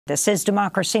This is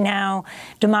Democracy Now!,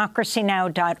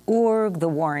 democracynow.org, The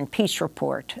War and Peace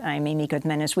Report. I'm Amy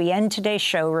Goodman as we end today's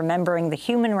show remembering the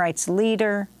human rights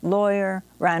leader, lawyer,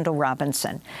 Randall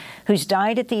Robinson, who's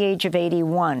died at the age of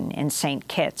 81 in St.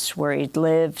 Kitts, where he'd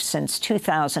lived since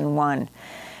 2001.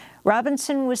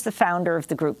 Robinson was the founder of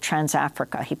the group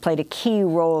TransAfrica. He played a key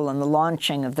role in the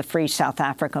launching of the Free South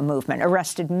Africa movement,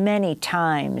 arrested many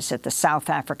times at the South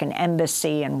African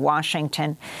embassy in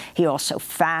Washington. He also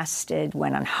fasted,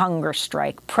 went on hunger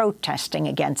strike, protesting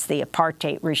against the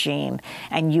apartheid regime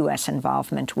and U.S.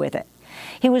 involvement with it.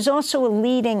 He was also a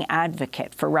leading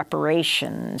advocate for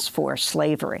reparations for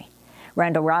slavery.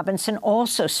 Randall Robinson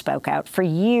also spoke out for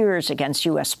years against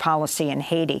U.S. policy in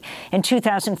Haiti. In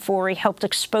 2004, he helped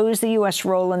expose the U.S.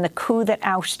 role in the coup that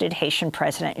ousted Haitian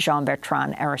President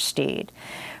Jean-Bertrand Aristide.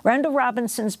 Randall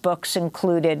Robinson's books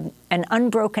included An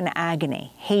Unbroken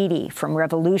Agony, Haiti, From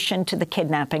Revolution to the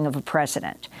Kidnapping of a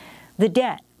President, The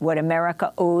Debt, What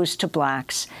America Owes to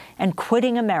Blacks, and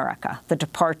Quitting America, The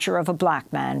Departure of a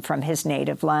Black Man from His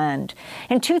Native Land.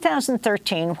 In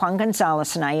 2013, Juan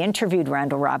Gonzalez and I interviewed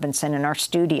Randall Robinson in our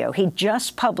studio. He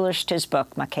just published his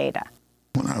book, Makeda.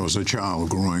 When I was a child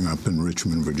growing up in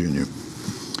Richmond, Virginia,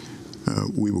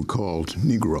 we were called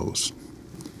Negroes.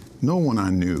 No one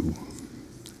I knew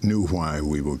why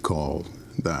we were called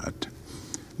that.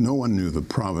 No one knew the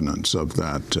provenance of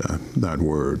that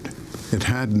word. It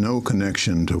had no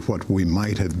connection to what we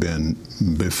might have been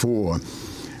before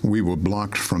we were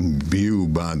blocked from view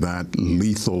by that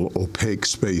lethal, opaque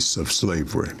space of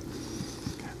slavery.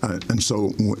 And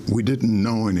so we didn't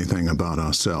know anything about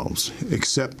ourselves,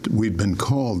 except we'd been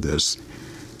called this,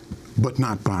 but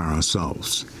not by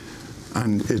ourselves.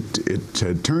 And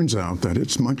it turns out that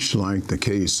it's much like the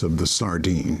case of the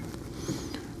sardine.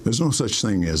 There's no such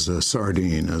thing as a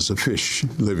sardine, as a fish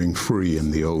living free in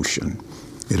the ocean.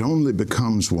 It only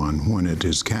becomes one when it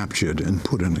is captured and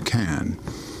put in a can.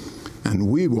 And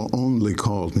we were only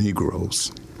called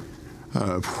Negroes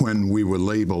when we were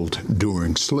labeled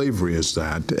during slavery as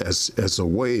that, as a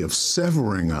way of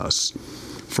severing us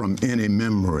from any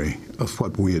memory of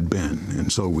what we had been.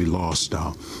 And so we lost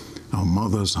our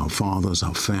mothers, our fathers,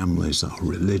 our families, our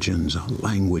religions, our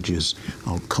languages,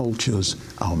 our cultures,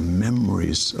 our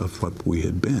memories of what we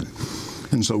had been.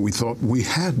 And so we thought we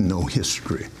had no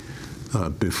history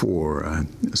before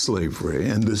slavery.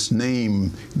 And this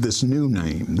name, this new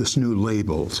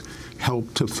labels,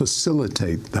 helped to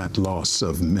facilitate that loss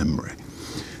of memory.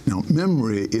 Now,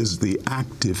 memory is the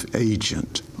active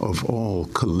agent of all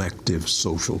collective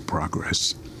social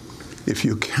progress. If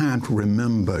you can't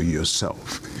remember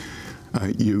yourself,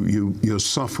 you're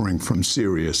suffering from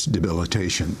serious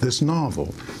debilitation. This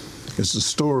novel is the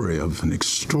story of an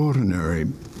extraordinary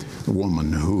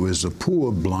woman who is a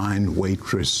poor blind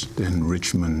waitress in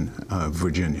Richmond,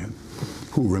 Virginia,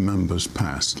 who remembers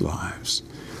past lives.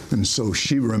 And so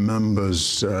she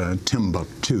remembers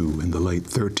Timbuktu in the late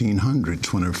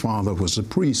 1300s when her father was a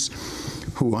priest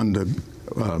who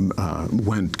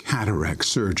underwent cataract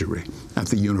surgery at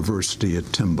the University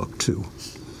at Timbuktu.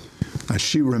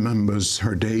 She remembers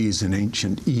her days in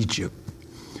ancient Egypt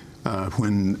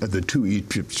when the two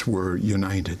Egypts were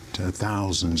united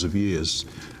thousands of years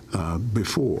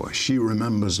before. She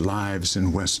remembers lives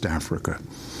in West Africa.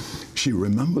 She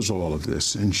remembers all of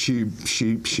this, and she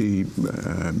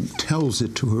tells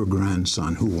it to her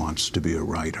grandson, who wants to be a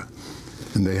writer.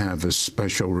 And they have a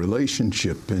special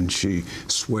relationship, and she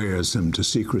swears him to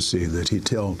secrecy that he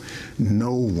tell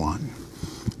no one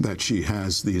that she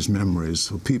has these memories,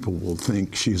 so people will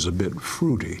think she's a bit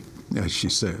fruity, as she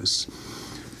says.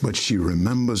 But she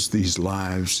remembers these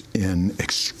lives in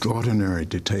extraordinary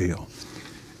detail,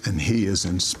 and he is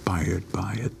inspired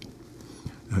by it.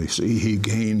 You see, he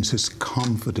gains his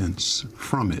confidence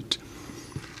from it.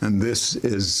 And this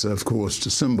is, of course, to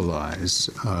symbolize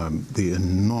the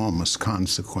enormous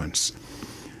consequence.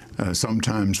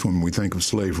 Sometimes when we think of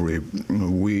slavery,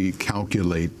 we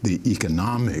calculate the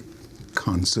economic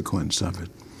consequence of it.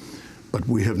 But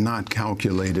we have not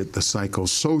calculated the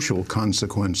psychosocial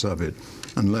consequence of it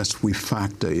unless we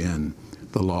factor in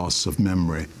the loss of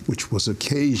memory, which was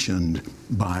occasioned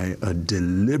by a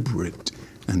deliberate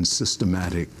and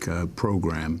systematic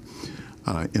program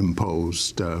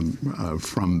imposed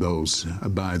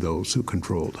by those who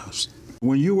controlled us.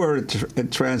 When you were at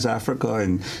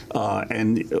TransAfrica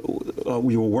and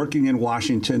we were working in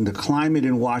Washington, the climate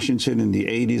in Washington in the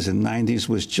 80s and 90s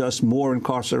was just more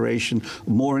incarceration,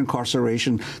 more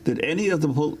incarceration. Did any of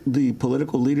the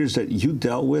political leaders that you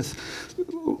dealt with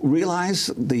realize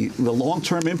the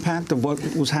long-term impact of what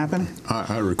was happening?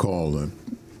 I recall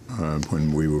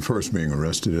when we were first being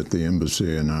arrested at the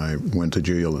embassy and I went to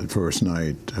jail that first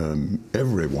night,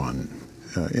 everyone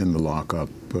in the lockup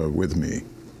with me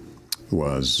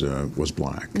was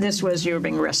black. This was, you were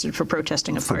being arrested for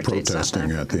protesting apartheid. For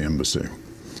protesting at the embassy.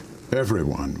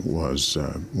 Everyone was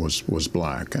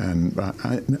black, and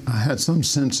I had some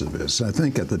sense of this. I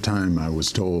think at the time I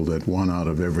was told that 1 out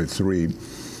of every 3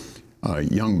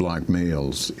 young black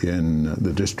males in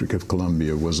the District of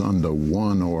Columbia was under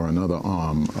one or another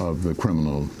arm of the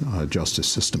criminal justice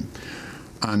system.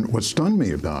 And what stunned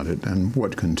me about it, and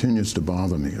what continues to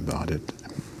bother me about it,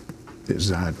 is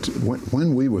that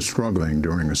when we were struggling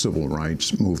during the civil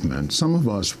rights movement, some of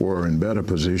us were in better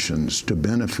positions to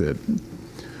benefit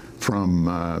from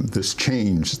this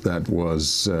change that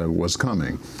was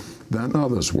coming than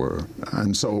others were.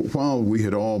 And so while we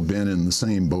had all been in the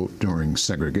same boat during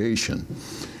segregation,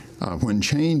 when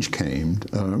change came,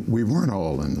 we weren't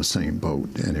all in the same boat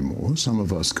anymore. Some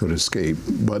of us could escape,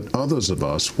 but others of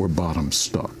us were bottom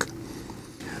stuck.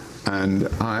 And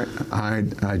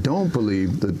I don't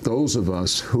believe that those of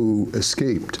us who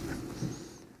escaped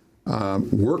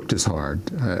worked as hard,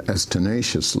 as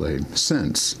tenaciously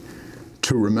since,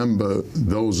 to remember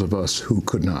those of us who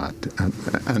could not.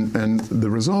 And the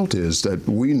result is that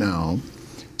we now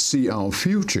see our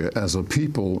future as a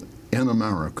people in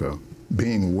America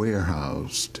being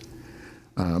warehoused.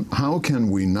 How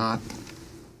can we not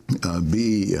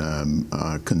be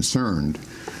concerned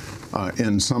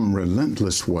in some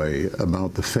relentless way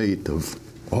about the fate of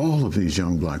all of these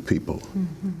young black people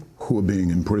who are being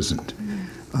imprisoned?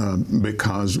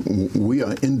 Because we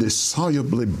are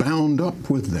indissolubly bound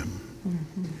up with them.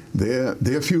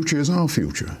 Their future is our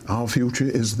future. Our future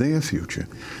is their future.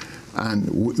 And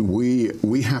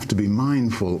we have to be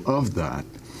mindful of that.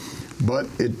 But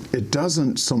it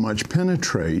doesn't so much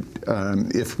penetrate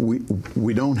if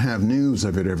we don't have news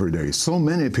of it every day. So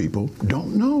many people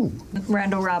don't know.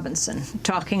 Randall Robinson,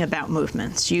 talking about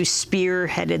movements. You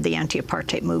spearheaded the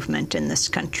anti-apartheid movement in this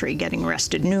country, getting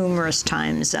arrested numerous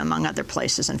times, among other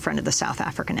places, in front of the South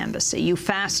African embassy. You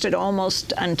fasted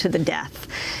almost unto the death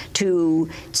to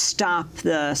stop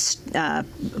the,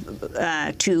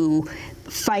 to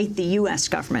fight the U.S.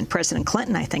 government, President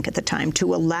Clinton, I think, at the time,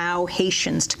 to allow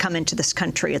Haitians to come into this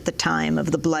country at the time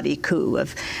of the bloody coup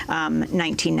of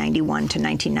 1991 to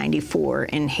 1994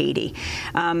 in Haiti.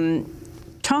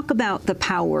 Talk about the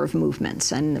power of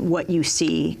movements and what you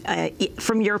see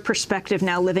from your perspective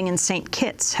now living in St.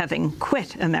 Kitts, having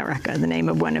quit America, the name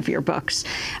of one of your books,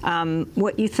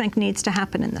 what you think needs to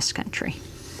happen in this country.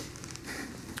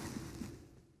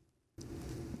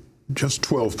 Just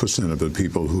 12% of the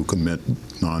people who commit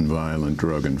nonviolent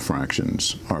drug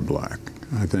infractions are black.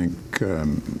 I think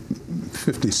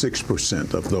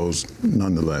 56% of those,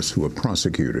 nonetheless, who are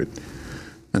prosecuted,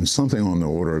 and something on the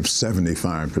order of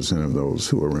 75% of those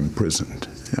who are imprisoned.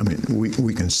 I mean,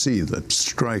 we can see the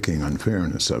striking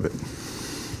unfairness of it.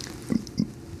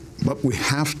 But we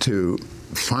have to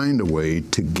find a way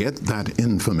to get that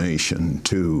information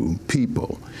to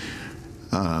people.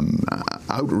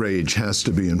 Outrage has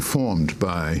to be informed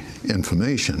by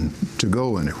information to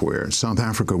go anywhere. South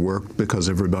Africa worked because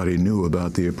everybody knew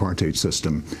about the apartheid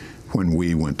system when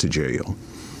we went to jail.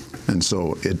 And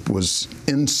so it was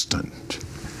instant.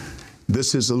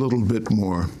 This is a little bit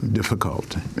more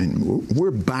difficult. I mean,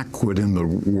 we're backward in the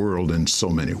world in so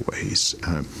many ways.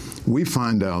 We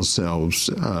find ourselves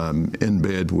in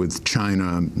bed with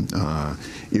China,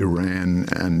 Iran,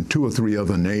 and 2 or 3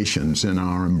 other nations in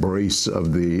our embrace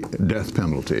of the death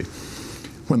penalty,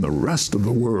 when the rest of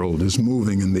the world is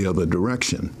moving in the other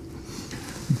direction.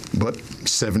 But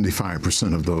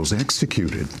 75% of those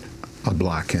executed are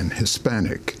black and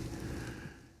Hispanic.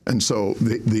 And so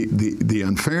the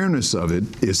unfairness of it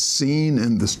is seen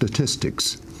in the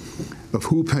statistics of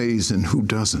who pays and who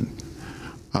doesn't.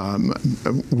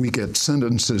 We get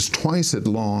sentences twice as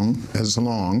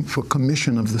long for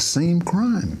commission of the same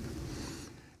crime.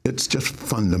 It's just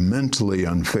fundamentally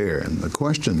unfair. And the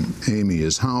question, Amy,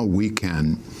 is how we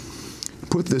can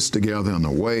put this together in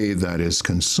a way that is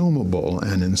consumable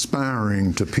and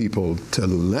inspiring to people, to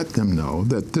let them know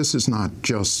that this is not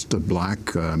just a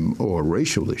black or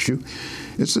racial issue.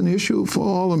 It's an issue for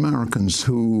all Americans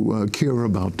who care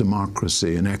about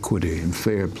democracy and equity and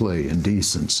fair play and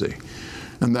decency.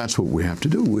 And that's what we have to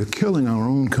do. We're killing our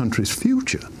own country's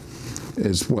future,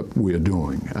 is what we're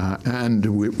doing. And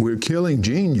we're killing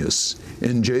genius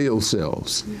in jail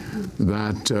cells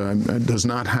that does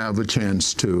not have a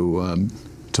chance to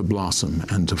blossom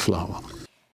and to flower.